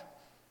 Dads,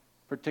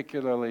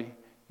 particularly,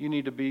 you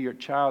need to be your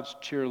child's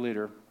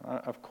cheerleader.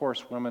 Of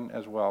course, women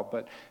as well.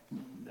 But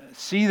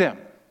see them.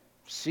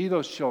 See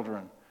those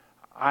children.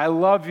 I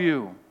love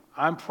you.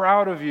 I'm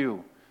proud of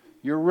you.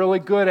 You're really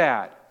good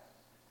at.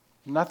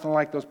 Nothing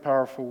like those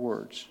powerful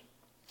words.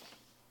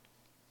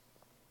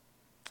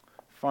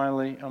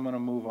 Finally, I'm going to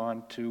move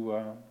on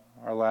to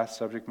our last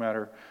subject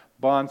matter.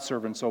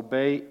 Bondservants,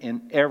 obey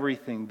in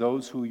everything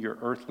those who are your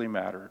earthly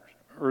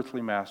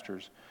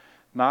masters,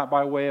 not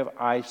by way of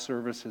eye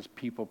service as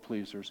people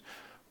pleasers.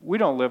 We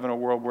don't live in a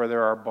world where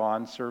there are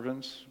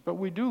bondservants, but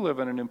we do live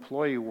in an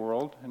employee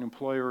world, an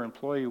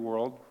employer-employee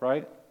world,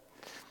 right?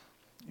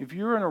 If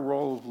you're in a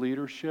role of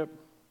leadership,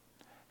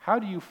 how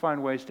do you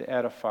find ways to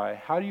edify?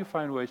 How do you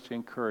find ways to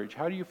encourage?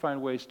 How do you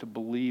find ways to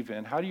believe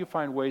in? How do you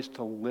find ways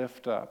to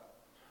lift up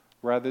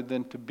rather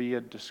than to be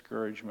a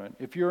discouragement?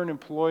 If you're an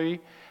employee,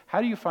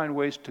 how do you find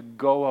ways to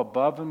go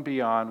above and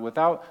beyond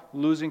without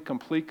losing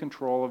complete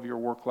control of your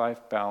work-life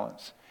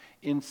balance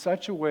in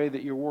such a way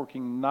that you're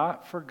working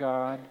not for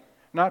God,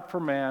 not for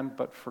man,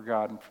 but for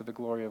God and for the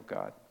glory of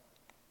God?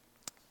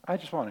 I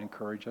just want to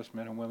encourage us,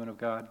 men and women of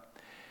God.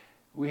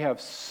 We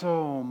have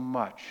so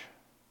much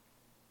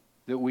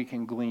that we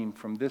can glean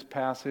from this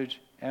passage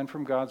and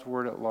from God's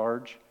Word at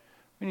large.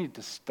 We need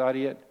to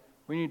study it,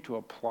 we need to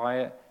apply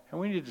it, and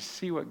we need to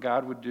see what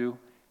God would do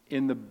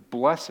in the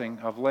blessing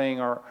of laying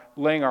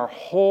our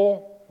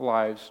whole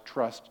lives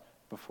trust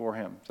before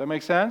Him. Does that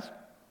make sense?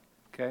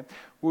 Okay.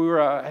 We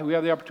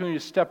have the opportunity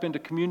to step into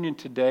communion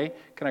today.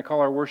 Can I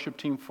call our worship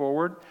team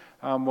forward?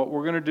 What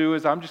we're going to do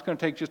is I'm just going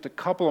to take just a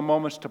couple of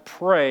moments to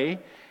pray,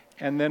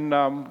 and then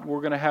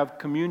we're going to have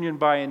communion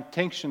by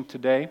intinction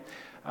today.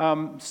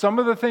 Some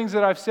of the things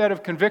that I've said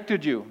have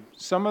convicted you.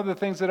 Some of the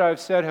things that I've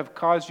said have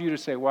caused you to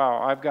say,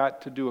 wow, I've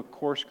got to do a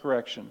course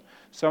correction.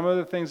 Some of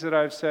the things that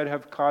I've said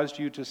have caused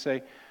you to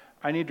say,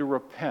 I need to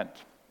repent,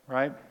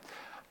 right?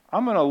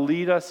 I'm going to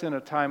lead us in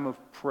a time of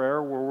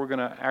prayer where we're going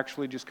to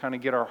actually just kind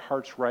of get our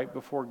hearts right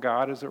before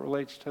God as it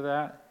relates to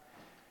that.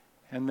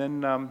 And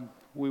then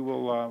we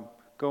will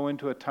go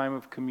into a time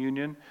of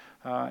communion.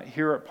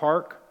 Here at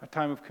Park, a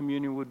time of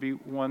communion would be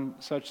one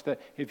such that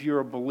if you're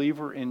a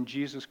believer in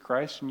Jesus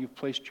Christ and you've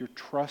placed your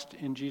trust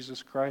in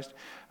Jesus Christ,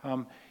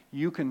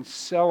 you can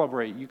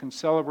celebrate. You can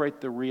celebrate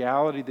the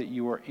reality that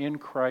you are in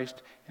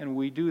Christ, and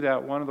we do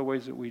that. One of the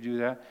ways that we do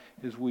that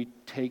is we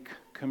take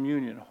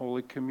communion,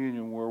 Holy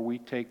Communion, where we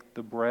take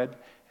the bread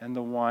and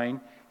the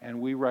wine, and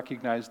we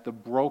recognize the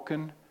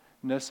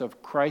brokenness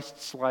of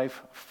Christ's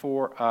life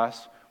for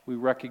us. We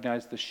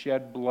recognize the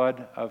shed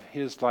blood of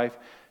His life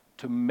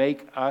to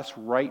make us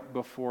right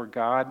before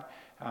God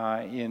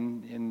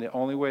in the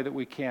only way that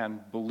we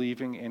can,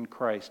 believing in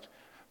Christ.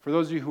 For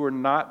those of you who are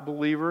not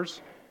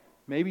believers,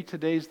 maybe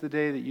today's the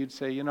day that you'd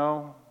say, you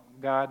know,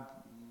 God,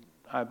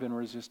 I've been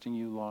resisting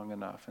you long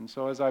enough. And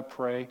so as I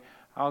pray,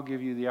 I'll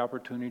give you the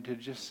opportunity to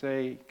just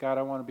say, God,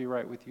 I want to be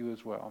right with you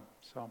as well.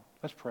 So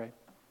let's pray.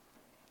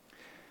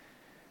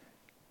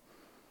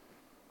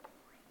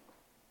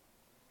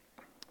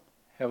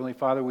 Heavenly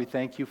Father, we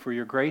thank you for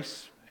your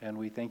grace, and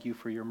we thank you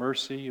for your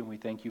mercy, and we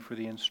thank you for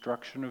the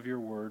instruction of your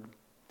word.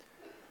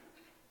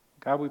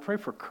 God, we pray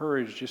for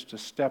courage just to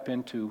step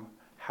into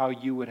how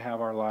you would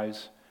have our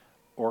lives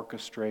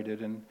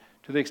orchestrated. And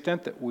to the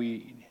extent that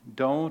we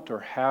don't or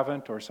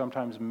haven't or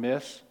sometimes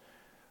miss,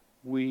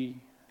 we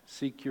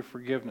seek your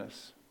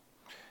forgiveness.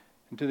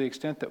 And to the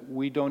extent that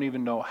we don't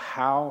even know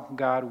how,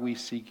 God, we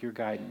seek your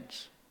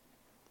guidance.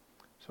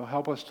 So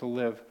help us to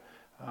live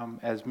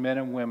as men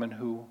and women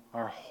who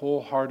are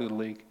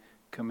wholeheartedly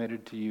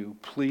committed to you,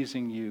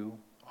 pleasing you,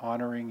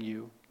 honoring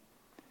you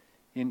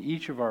in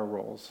each of our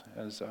roles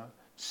as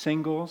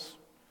singles,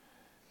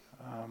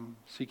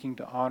 seeking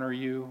to honor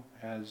you,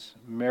 as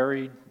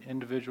married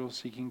individuals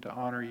seeking to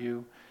honor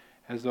you,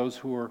 as those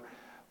who are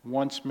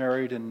once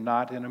married and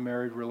not in a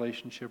married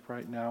relationship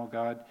right now,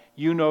 God.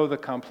 You know the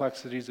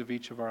complexities of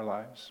each of our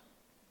lives.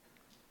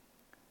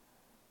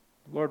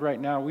 Lord,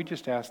 right now we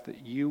just ask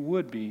that you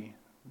would be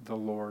the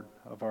Lord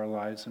of our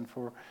lives, and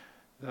for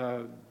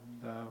the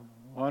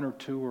one or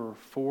two or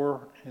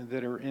four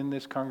that are in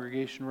this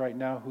congregation right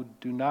now who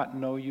do not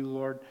know you,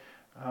 Lord,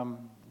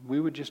 we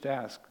would just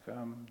ask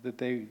that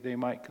they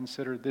might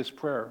consider this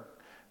prayer.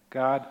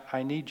 God,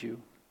 I need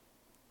you.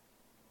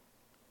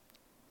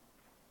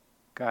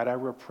 God, I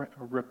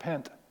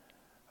repent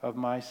of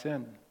my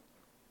sin.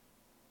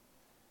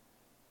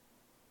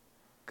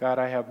 God,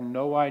 I have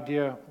no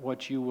idea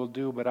what you will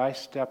do, but I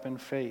step in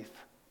faith.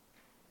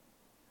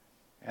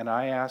 And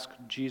I ask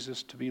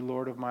Jesus to be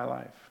Lord of my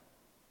life.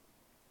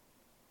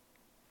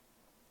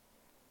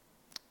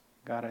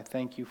 God, I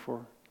thank you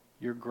for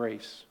your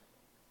grace.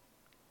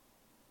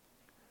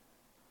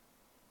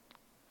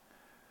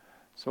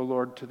 So,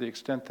 Lord, to the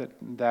extent that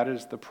that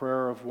is the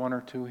prayer of one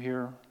or two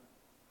here,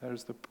 that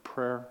is the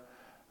prayer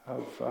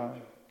of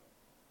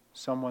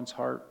someone's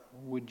heart,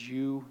 would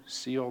you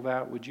seal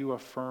that? Would you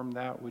affirm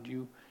that? Would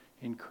you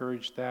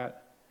encourage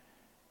that?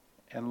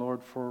 And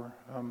Lord, for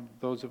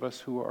those of us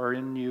who are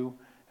in you,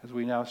 as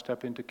we now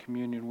step into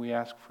communion, we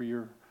ask for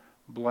your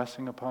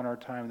blessing upon our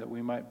time, that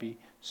we might be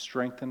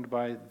strengthened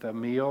by the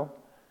meal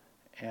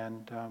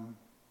and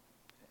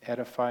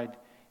edified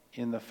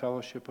in the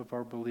fellowship of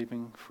our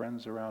believing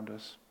friends around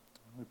us.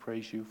 We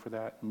praise you for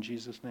that. In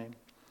Jesus' name,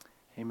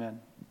 amen.